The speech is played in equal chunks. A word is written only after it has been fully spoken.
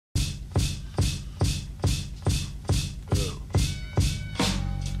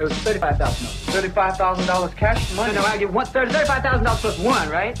It was $35,000. $35,000 cash money? No, I get $35,000 plus one,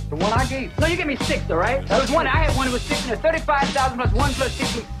 right? The one I gave. No, you give me six, all right? That was one. I had one that was six, and $35,000 plus one plus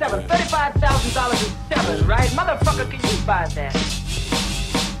six was seven. $35,000 is seven, right? Motherfucker, can you buy that?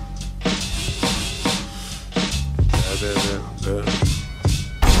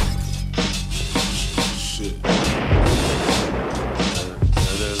 Shit.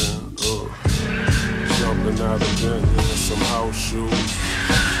 Jumping out of bed in some house shoes,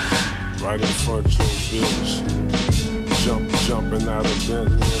 right in front of your bitch. Jumping out of bed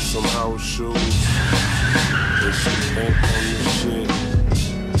in some house shoes, and she think I'm the shit.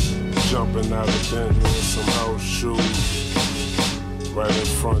 Jumping out of bed in some house shoes, right in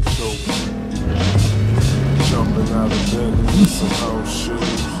front of your. Jumping out of bed in some house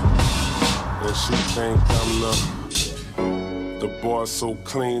shoes, and she think I'm the boy so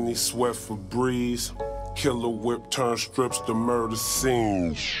clean he sweat for breeze. Killer whip turn strips to murder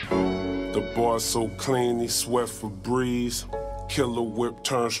scenes. The boy so clean he sweat for breeze. Killer whip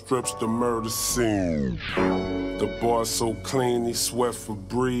turn strips to murder scenes. The boy so clean he sweat for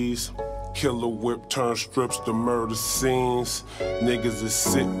breeze. Killer whip turn strips to murder scenes. Niggas is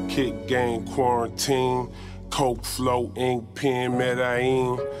sick, kick gang quarantine. Coke flow, ink pen,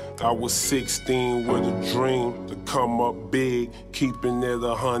 Medellin. I was 16 with a dream to come up big, keeping it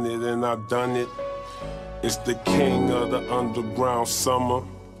 100 and I done it. It's the king of the underground summer.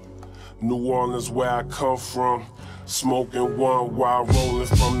 New Orleans where I come from. Smoking one while rolling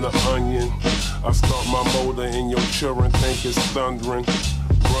from the onion. I start my motor and your children think it's thundering.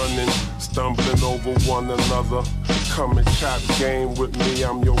 Running, stumbling over one another. Come and chop game with me,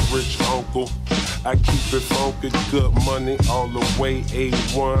 I'm your rich uncle. I keep it funky, good money all the way.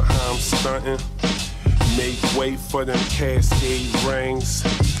 A1, how I'm stunting. Make way for them Cascade rings.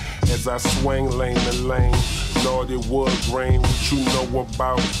 As I swing lane to lane, naughty wood grain, what you know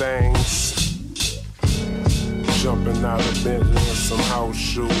about things. Jumping out of Bentley in some house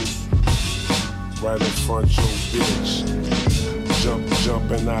shoes, right in front of your bitch.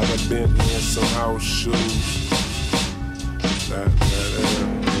 Jumping out of Bentley in some house shoes.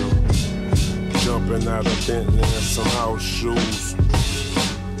 Jumping out of Bentley in some house shoes,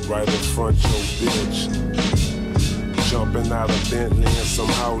 right in front of your bitch. Jumping out of Bentley in some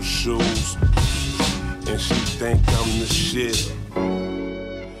house shoes, and she think I'm the shit.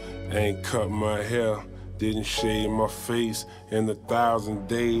 Ain't cut my hair, didn't shave my face in 1,000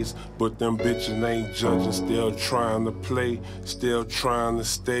 days, but them bitches ain't judging, still trying to play, still trying to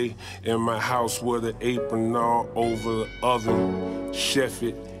stay in my house with an apron all over the oven. Chef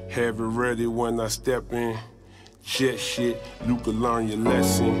it, have it ready when I step in. Jet shit, you can learn your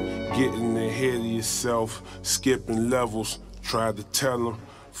lesson. Getting ahead of yourself, skipping levels. Tried to tell them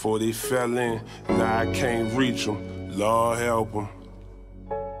before they fell in. Now I can't reach them. Lord help them.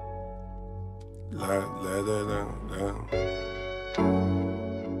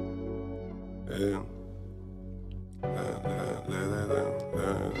 Yeah.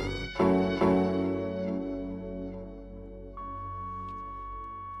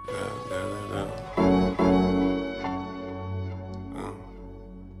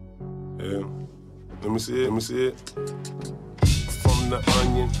 Let me see it. From the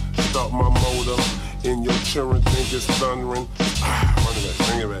onion, start my motor. In your children think it's thundering.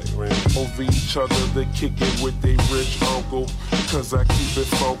 Bring it back. Over each other, they kick it with they rich uncle. Cause I keep it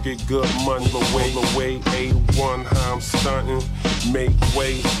funky, good money. The way, A1, how I'm stunting. Make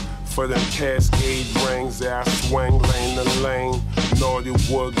way for them Cascade rings. That I swing lane to lane. Naughty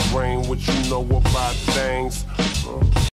wood grain, what you know about things.